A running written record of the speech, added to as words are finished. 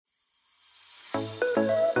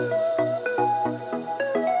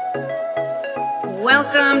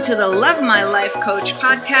Welcome to the Love My Life Coach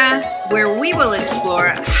podcast, where we will explore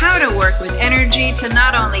how to work with energy to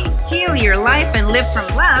not only heal your life and live from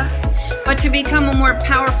love, but to become a more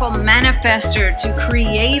powerful manifester to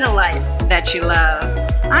create a life that you love.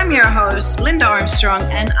 I'm your host, Linda Armstrong,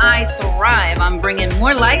 and I thrive on bringing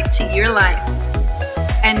more light to your life.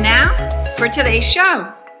 And now for today's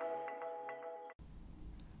show.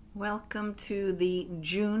 Welcome to the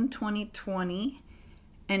June 2020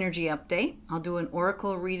 energy update. I'll do an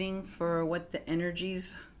oracle reading for what the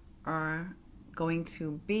energies are going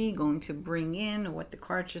to bring in, or what the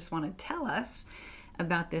cards just want to tell us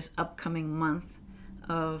about this upcoming month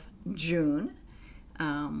of June,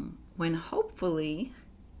 when hopefully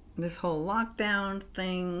this whole lockdown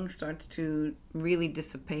thing starts to really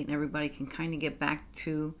dissipate and everybody can kind of get back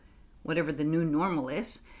to whatever the new normal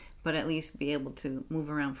is, but at least be able to move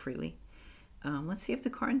around freely. Let's see if the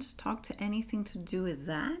cards talk to anything to do with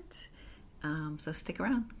that. So stick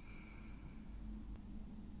around.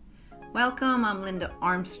 Welcome, I'm Linda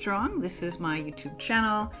Armstrong. This is my YouTube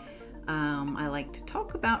channel. I like to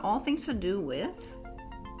talk about all things to do with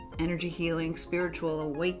energy healing, spiritual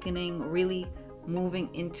awakening, really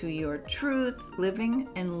moving into your truth, living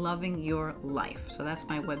and loving your life. So that's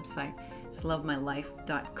my website. It's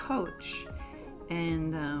lovemylife.coach.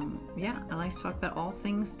 And I like to talk about all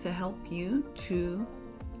things to help you to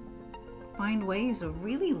find ways of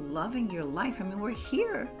really loving your life. I mean, we're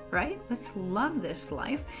here, right? Let's love this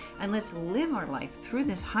life and let's live our life through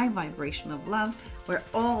this high vibration of love where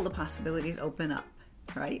all the possibilities open up,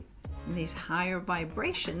 right? In these higher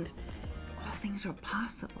vibrations, all things are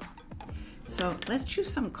possible. So let's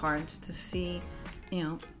choose some cards to see,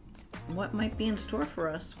 what might be in store for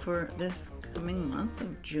us for this coming month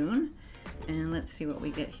of June. And let's see what we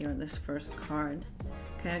get here on this first card.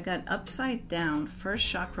 Okay, I got upside down, first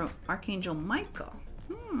chakra, Archangel Michael.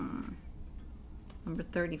 Number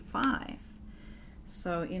 35.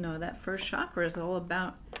 So, that first chakra is all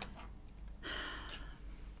about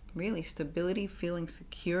really stability, feeling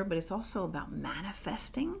secure, but it's also about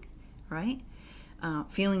manifesting, right?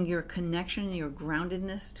 Feeling your connection, your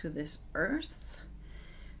groundedness to this earth.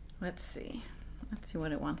 Let's see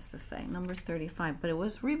what it wants to say. Number 35, but it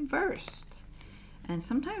was reversed. And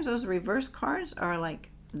sometimes those reverse cards are like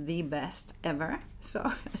the best ever.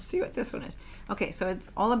 So let's see what this one is. Okay, so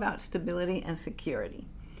it's all about stability and security.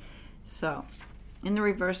 So in the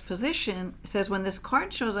reverse position, it says when this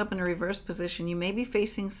card shows up in a reverse position, you may be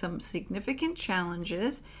facing some significant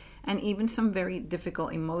challenges and even some very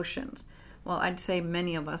difficult emotions. Well, I'd say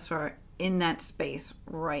many of us are in that space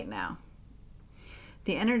right now.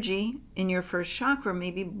 The energy in your first chakra may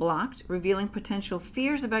be blocked, revealing potential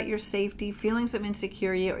fears about your safety, feelings of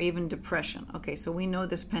insecurity, or even depression. Okay, so we know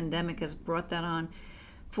this pandemic has brought that on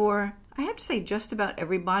for, I have to say, just about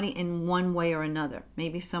everybody in one way or another.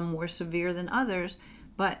 Maybe some more severe than others,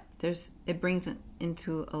 but it brings it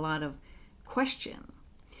into a lot of question.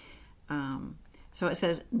 So it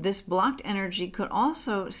says, this blocked energy could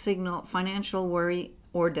also signal financial worry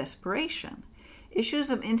or desperation. Issues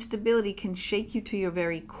of instability can shake you to your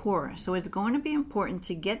very core, so it's going to be important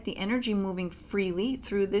to get the energy moving freely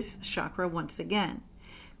through this chakra once again.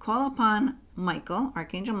 Call upon Michael,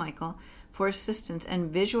 Archangel Michael, for assistance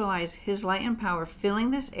and visualize his light and power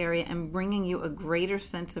filling this area and bringing you a greater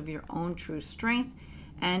sense of your own true strength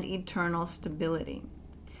and eternal stability.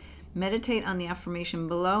 Meditate on the affirmation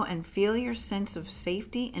below and feel your sense of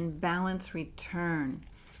safety and balance return.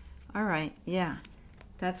 All right,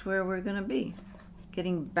 that's where we're going to be.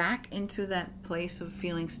 Getting back into that place of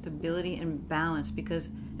feeling stability and balance, because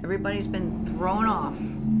everybody's been thrown off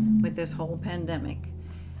with this whole pandemic.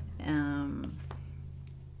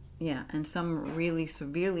 And some really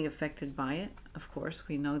severely affected by it. Of course,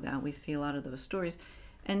 we know that. We see a lot of those stories.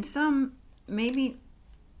 And some maybe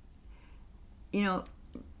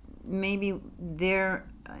their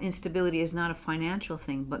instability is not a financial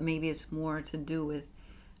thing, but maybe it's more to do with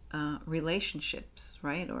relationships,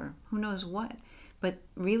 right? Or who knows what. But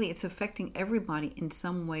really, it's affecting everybody in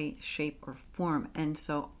some way, shape, or form. And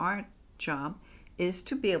so our job is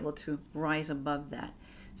to be able to rise above that.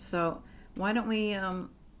 So why don't we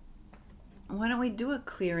do a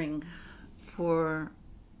clearing for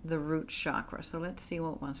the root chakra? So let's see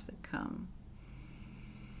what wants to come.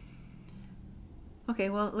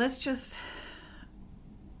 Okay, well,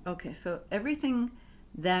 so everything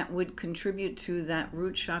that would contribute to that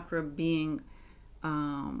root chakra being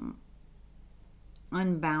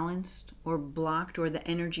unbalanced or blocked, or the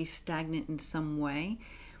energy stagnant in some way,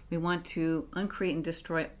 we want to uncreate and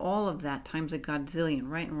destroy all of that times a godzillion,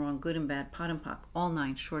 right and wrong, good and bad, pot and pock, all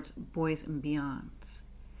nine shorts, boys and beyonds.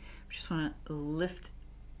 We just want to lift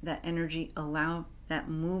that energy, allow that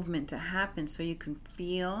movement to happen so you can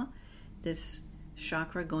feel this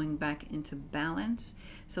chakra going back into balance.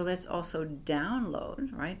 So let's also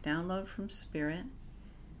download, right? Download from spirit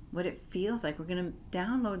what it feels like. We're going to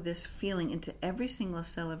download this feeling into every single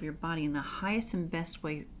cell of your body in the highest and best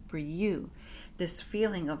way for you. This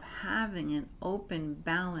feeling of having an open,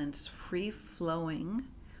 balanced, free-flowing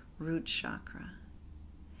root chakra.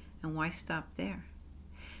 And why stop there?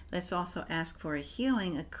 Let's also ask for a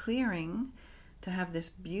healing, a clearing, to have this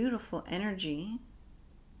beautiful energy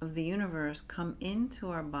of the universe come into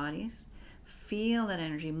our bodies. Feel that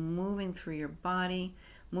energy moving through your body,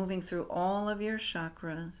 moving through all of your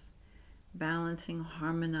chakras, balancing,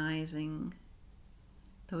 harmonizing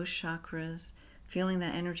those chakras, feeling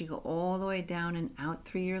that energy go all the way down and out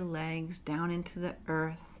through your legs, down into the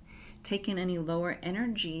earth, taking any lower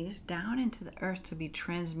energies down into the earth to be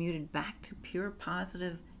transmuted back to pure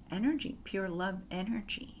positive energy, pure love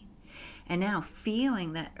energy. And now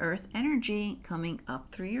feeling that earth energy coming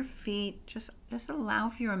up through your feet. Just allow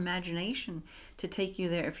for your imagination to take you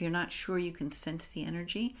there if you're not sure you can sense the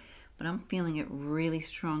energy. But I'm feeling it really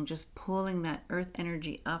strong. Just pulling that earth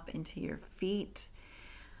energy up into your feet,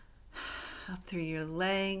 up through your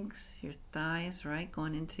legs, your thighs, right?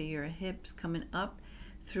 Going into your hips, coming up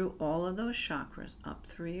through all of those chakras, up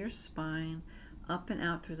through your spine, up and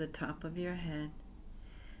out through the top of your head.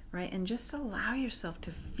 Right? And just allow yourself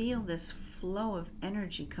to feel this flow of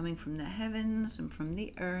energy coming from the heavens and from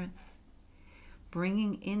the earth,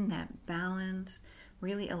 bringing in that balance,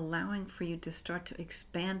 really allowing for you to start to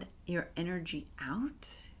expand your energy out.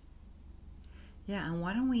 Yeah, and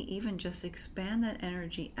why don't we even just expand that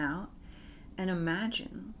energy out and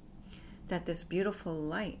imagine that this beautiful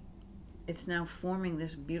light, it's now forming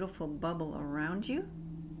this beautiful bubble around you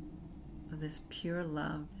of this pure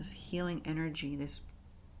love, this healing energy, this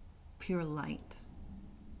pure light.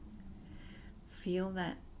 Feel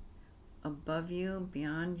that above you,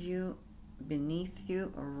 beyond you, beneath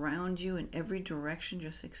you, around you, in every direction,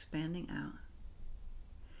 just expanding out.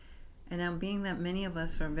 And now, being that many of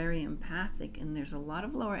us are very empathic and there's a lot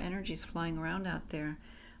of lower energies flying around out there,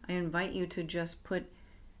 I invite you to just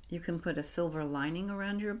you can put a silver lining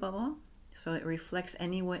around your bubble so it reflects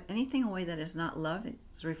anything away that is not love.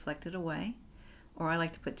 It's reflected away. Or I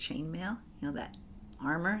like to put chainmail, that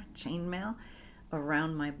armor, chainmail,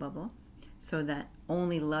 around my bubble so that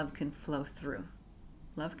only love can flow through.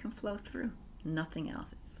 Love can flow through, nothing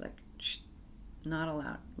else. It's like, not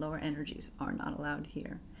allowed. Lower energies are not allowed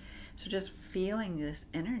here. So just feeling this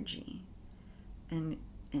energy and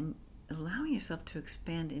allowing yourself to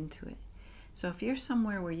expand into it. So if you're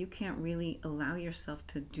somewhere where you can't really allow yourself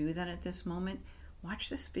to do that at this moment, watch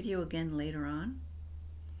this video again later on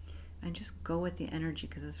and just go with the energy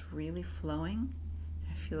because it's really flowing.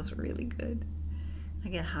 Feels really good. I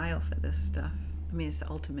get high off of this stuff. I mean, it's the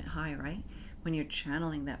ultimate high, right? When you're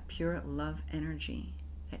channeling that pure love energy,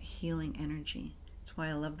 that healing energy. That's why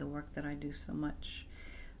I love the work that I do so much.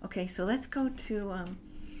 Okay, so let's go to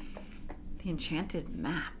the enchanted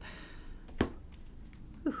map.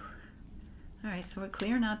 Whew. All right, so we're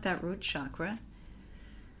clearing out that root chakra,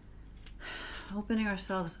 opening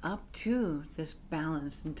ourselves up to this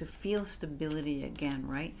balance and to feel stability again,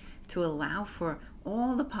 right? To allow for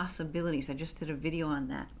all the possibilities. I just did a video on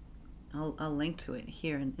that. I'll link to it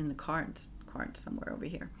here in the cards somewhere over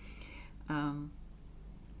here.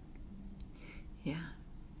 Yeah.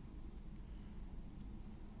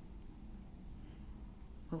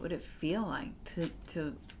 What would it feel like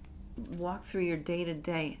to walk through your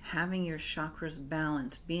day-to-day, having your chakras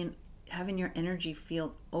balanced, having your energy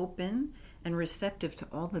field open and receptive to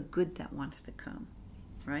all the good that wants to come,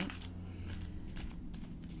 right?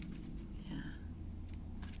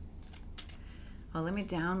 Well, let me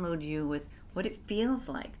download you with what it feels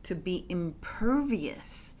like to be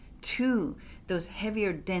impervious to those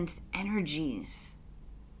heavier, dense energies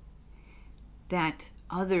that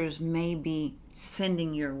others may be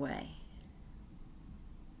sending your way.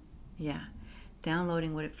 Yeah,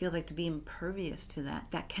 downloading what it feels like to be impervious to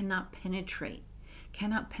that cannot penetrate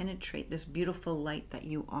this beautiful light that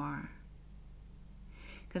you are.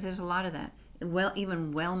 Because there's a lot of that.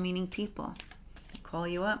 Even well-meaning people call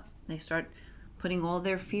you up, they start putting all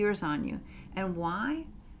their fears on you. And why?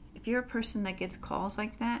 If you're a person that gets calls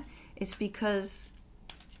like that, it's because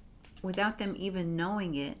without them even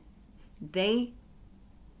knowing it,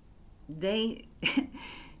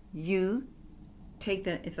 you take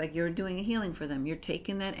that, it's like you're doing a healing for them. You're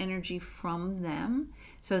taking that energy from them.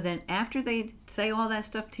 So then after they say all that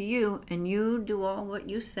stuff to you and you do all what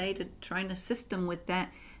you say to try and assist them with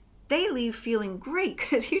that, they leave feeling great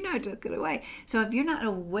because you took it away. So if you're not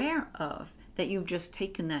aware of that you've just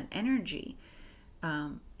taken that energy,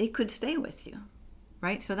 it could stay with you,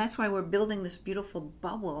 right? So that's why we're building this beautiful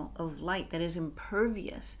bubble of light that is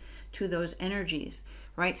impervious to those energies,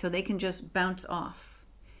 right? So they can just bounce off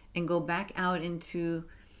and go back out into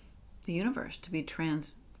the universe to be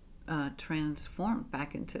transformed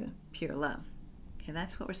back into pure love. Okay,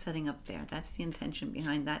 that's what we're setting up there. That's the intention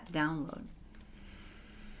behind that download.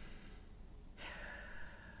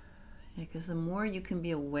 Because the more you can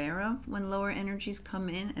be aware of when lower energies come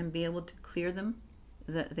in and be able to clear them,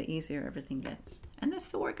 the easier everything gets. And that's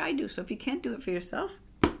the work I do. So if you can't do it for yourself,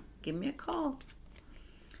 give me a call.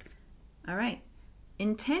 All right.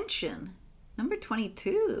 Intention. Number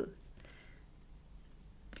 22.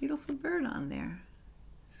 Beautiful bird on there.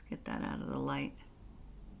 Let's get that out of the light.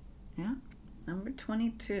 Yeah. Number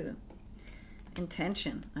 22.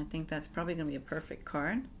 Intention. I think that's probably going to be a perfect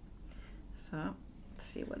card. So let's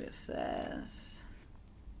see what it says.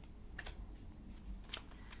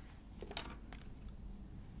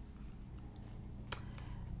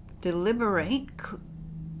 Deliberate,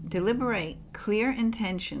 clear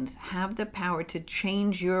intentions have the power to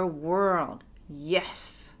change your world.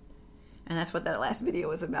 Yes. And that's what that last video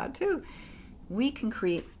was about too. We can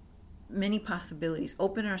create many possibilities,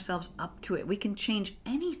 open ourselves up to it. We can change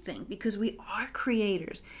anything because we are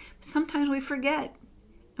creators. Sometimes we forget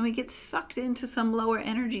and we get sucked into some lower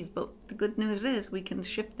energies, but the good news is we can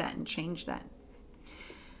shift that and change that.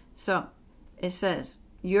 So it says,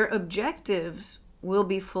 your objectives will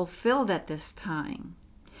be fulfilled at this time.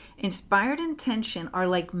 Inspired intention are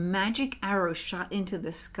like magic arrows shot into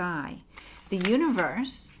the sky. The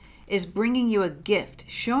universe is bringing you a gift,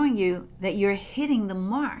 showing you that you're hitting the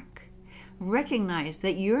mark. Recognize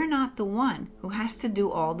that you're not the one who has to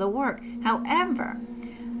do all the work. However,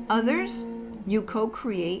 others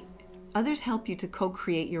help you to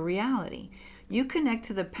co-create your reality. You connect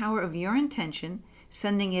to the power of your intention,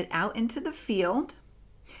 sending it out into the field,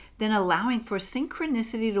 then allowing for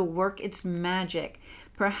synchronicity to work its magic.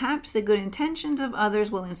 Perhaps the good intentions of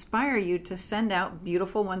others will inspire you to send out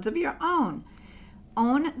beautiful ones of your own.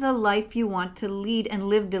 Own the life you want to lead and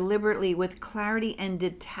live deliberately with clarity and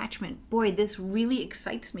detachment. Boy, this really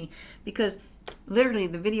excites me because literally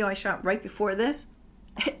the video I shot right before this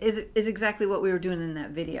is exactly what we were doing in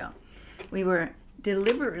that video. We were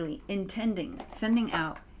deliberately sending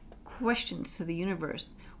out questions to the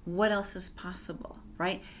universe. What else is possible,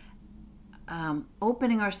 right?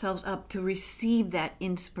 Opening ourselves up to receive that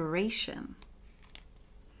inspiration,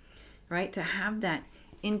 right? To have that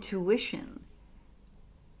intuition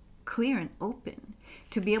clear and open,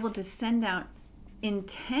 to be able to send out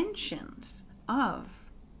intentions of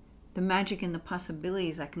the magic and the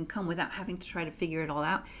possibilities that can come without having to try to figure it all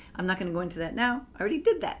out. I'm not going to go into that now. I already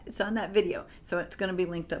did that. It's on that video, so it's going to be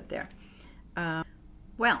linked up there.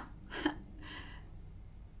 Well,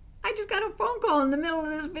 I just got a phone call in the middle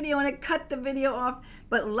of this video and it cut the video off.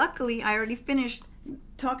 But luckily, I already finished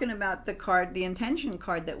talking about the card, the intention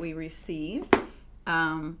card that we received.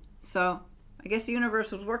 So I guess the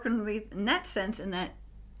universe was working with me in that sense, in that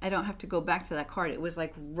I don't have to go back to that card. It was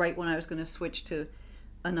like right when I was going to switch to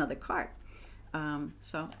another card.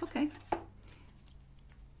 So, okay.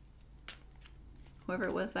 Whoever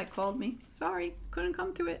it was that called me, sorry, couldn't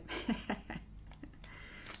come to it.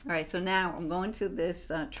 All right, so now I'm going to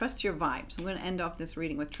this Trust Your Vibes. I'm going to end off this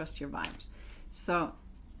reading with Trust Your Vibes. So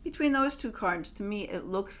between those two cards, to me, it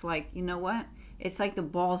looks like, you know what? It's like the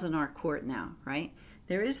ball's in our court now, right?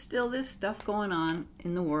 There is still this stuff going on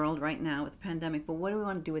in the world right now with the pandemic, but what do we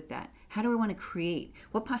want to do with that? How do we want to create?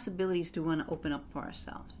 What possibilities do we want to open up for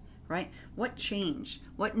ourselves, right? What change?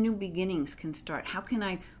 What new beginnings can start? How can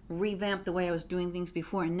I revamp the way I was doing things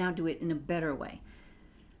before and now do it in a better way?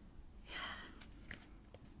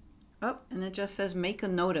 Oh, and it just says make a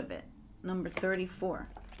note of it. Number 34.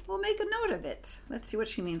 Well, make a note of it. Let's see what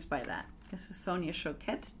she means by that. This is Sonia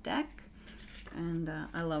Choquette's deck, and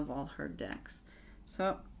I love all her decks.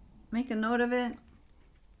 So make a note of it.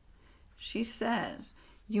 She says,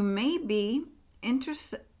 you may be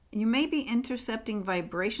intercepting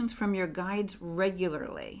vibrations from your guides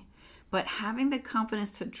regularly, but having the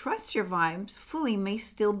confidence to trust your vibes fully may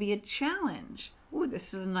still be a challenge. Ooh,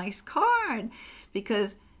 this is a nice card,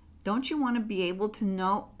 because don't you want to be able to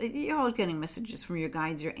know? You're always getting messages from your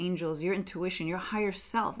guides, your angels, your intuition, your higher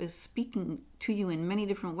self is speaking to you in many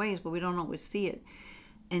different ways, but we don't always see it.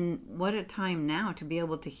 And what a time now to be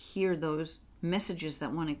able to hear those messages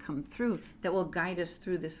that want to come through, that will guide us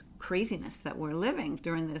through this craziness that we're living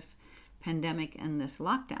during this pandemic and this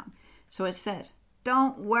lockdown. So it says,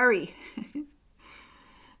 don't worry.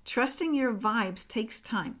 Trusting your vibes takes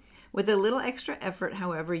time, With a little extra effort,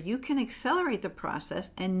 however, you can accelerate the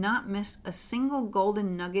process and not miss a single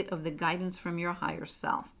golden nugget of the guidance from your higher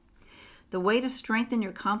self. The way to strengthen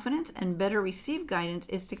your confidence and better receive guidance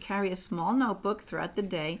is to carry a small notebook throughout the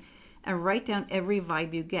day and write down every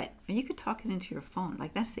vibe you get. And you could talk it into your phone.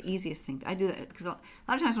 Like, that's the easiest thing. I do that because a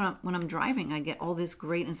lot of times when I'm driving, I get all this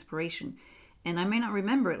great inspiration. And I may not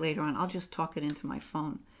remember it later on. I'll just talk it into my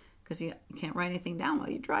phone because you can't write anything down while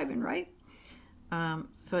you're driving, right?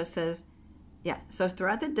 So it says, so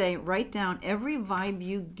throughout the day, write down every vibe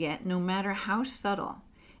you get, no matter how subtle,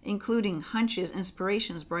 including hunches,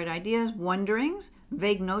 inspirations, bright ideas, wonderings,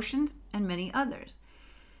 vague notions, and many others.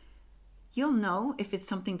 You'll know if it's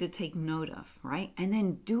something to take note of, right? And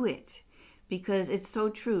then do it, because it's so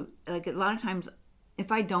true. Like, a lot of times,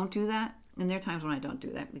 if I don't do that, and there are times when I don't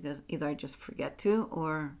do that because either I just forget to,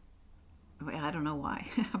 or I don't know why.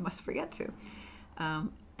 I must forget to.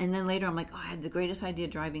 And then later I'm like, I had the greatest idea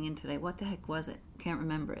driving in today. What the heck was it? Can't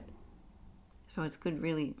remember it. So it's good,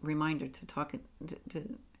 really, reminder to talk it,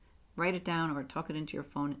 to write it down or talk it into your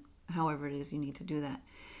phone, however it is you need to do that.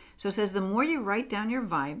 So it says, the more you write down your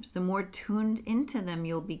vibes, the more tuned into them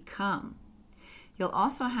you'll become. You'll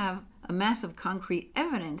also have a mass of concrete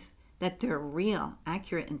evidence that they're real,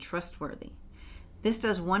 accurate, and trustworthy. This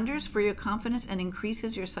does wonders for your confidence and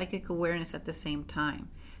increases your psychic awareness at the same time.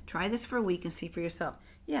 Try this for a week and see for yourself.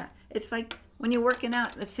 Yeah, it's like when you're working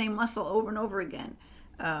out the same muscle over and over again.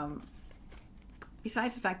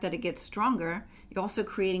 Besides the fact that it gets stronger, you're also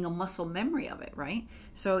creating a muscle memory of it, right?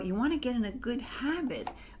 So you want to get in a good habit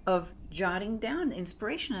of jotting down the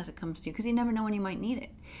inspiration as it comes to you, because you never know when you might need it.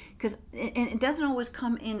 And it doesn't always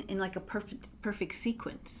come in like a perfect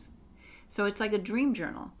sequence. So it's like a dream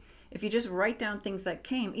journal. If you just write down things that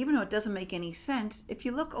came, even though it doesn't make any sense, if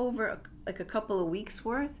you look over like a couple of weeks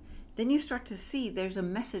worth, then you start to see there's a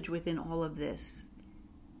message within all of this,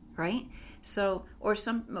 right? So, or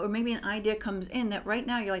maybe an idea comes in that right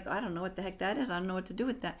now you're like, I don't know what the heck that is. I don't know what to do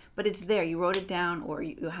with that. But it's there. You wrote it down, or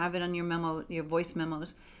you have it on your voice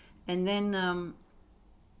memos. And then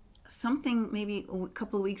something maybe a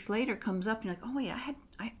couple of weeks later comes up and you're like, oh wait,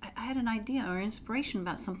 I had an idea or inspiration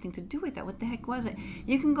about something to do with that. What the heck was it?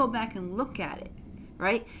 You can go back and look at it,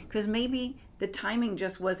 right? Because maybe the timing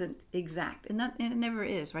just wasn't exact, and it never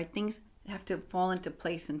is, right? Things have to fall into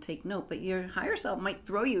place and take note, but your higher self might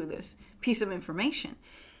throw you this piece of information,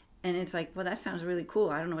 and it's like, well, that sounds really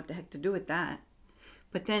cool. I don't know what the heck to do with that.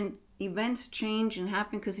 But then events change and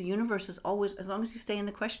happen because the universe is always, as long as you stay in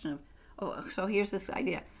the question of, oh, so here's this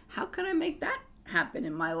idea. How can I make that happen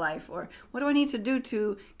in my life? Or what do I need to do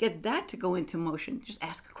to get that to go into motion? Just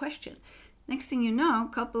ask a question. Next thing you know,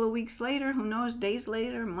 a couple of weeks later, who knows, days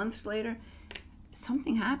later, months later,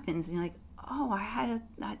 something happens and you're like, oh,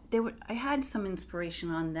 I had some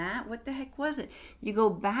inspiration on that. What the heck was it? You go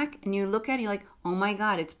back and you look at it, you're like, oh my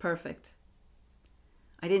God, it's perfect.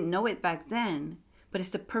 I didn't know it back then, but it's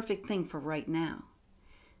the perfect thing for right now.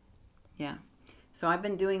 Yeah. So I've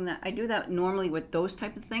been doing that. I do that normally with those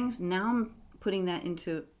type of things. Now I'm putting that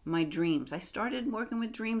into my dreams. I started working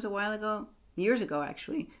with dreams a while ago, years ago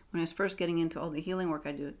actually, when I was first getting into all the healing work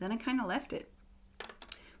I do. Then I kind of left it.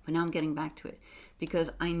 But now I'm getting back to it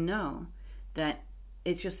because I know that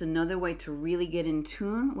it's just another way to really get in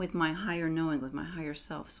tune with my higher knowing, with my higher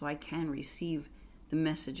self, so I can receive the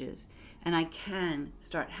messages and I can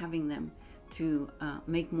start having them to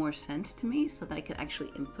make more sense to me so that I can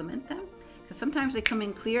actually implement them. Because sometimes they come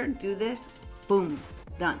in clear, do this, boom,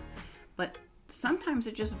 done. But sometimes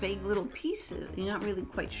they're just vague little pieces. You're not really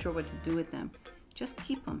quite sure what to do with them. Just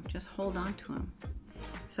keep them. Just hold on to them.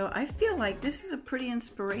 So I feel like this is a pretty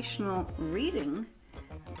inspirational reading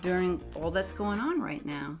during all that's going on right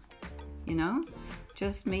now. You know,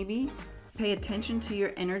 just maybe pay attention to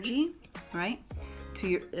your energy, right? To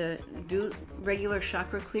your do regular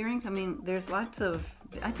chakra clearings. I mean, there's lots of.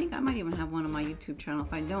 I think I might even have one on my YouTube channel.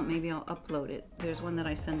 If I don't, maybe I'll upload it. There's one that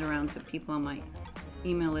I send around to people on my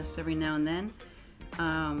email list every now and then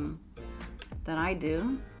that I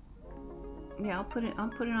do. Yeah, I'll put it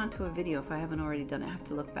onto a video if I haven't already done it. I have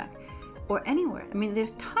to look back. Or anywhere. I mean,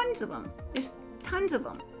 there's tons of them. There's tons of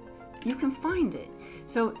them. You can find it.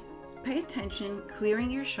 So pay attention,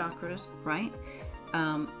 clearing your chakras, right?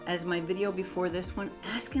 As my video before this one,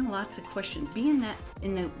 asking lots of questions. Be in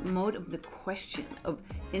the mode of the question, of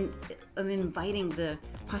inviting the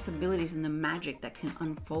possibilities and the magic that can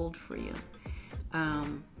unfold for you.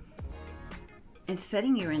 And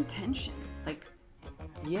setting your intention. Like,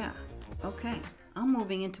 yeah, okay, I'm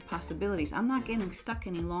moving into possibilities. I'm not getting stuck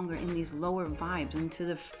any longer in these lower vibes, into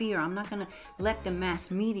the fear. I'm not going to let the mass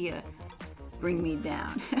media bring me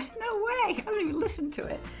down. No way. I don't even listen to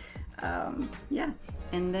it. Yeah.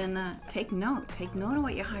 And then take note of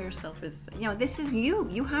what your higher self is. This is you.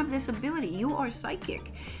 You have this ability. You are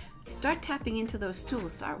psychic. Start tapping into those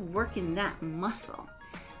tools. Start working that muscle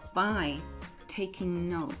by taking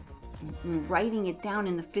note, writing it down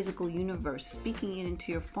in the physical universe, speaking it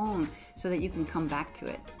into your phone so that you can come back to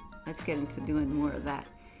it. Let's get into doing more of that.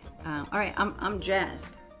 All right, I'm jazzed.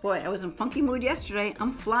 Boy, I was in funky mood yesterday.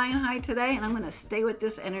 I'm flying high today, and I'm going to stay with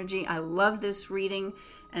this energy. I love this reading,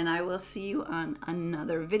 and I will see you on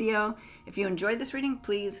another video. If you enjoyed this reading,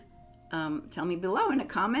 please tell me below in a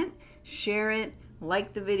comment, share it,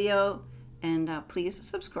 like the video, and please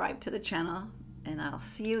subscribe to the channel, and I'll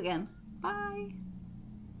see you again. Bye.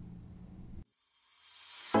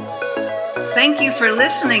 Thank you for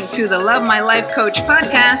listening to the Love My Life Coach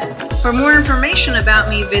podcast. For more information about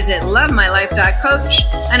me, visit lovemylife.coach.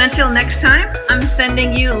 And until next time, I'm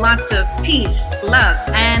sending you lots of peace, love,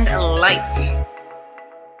 and light.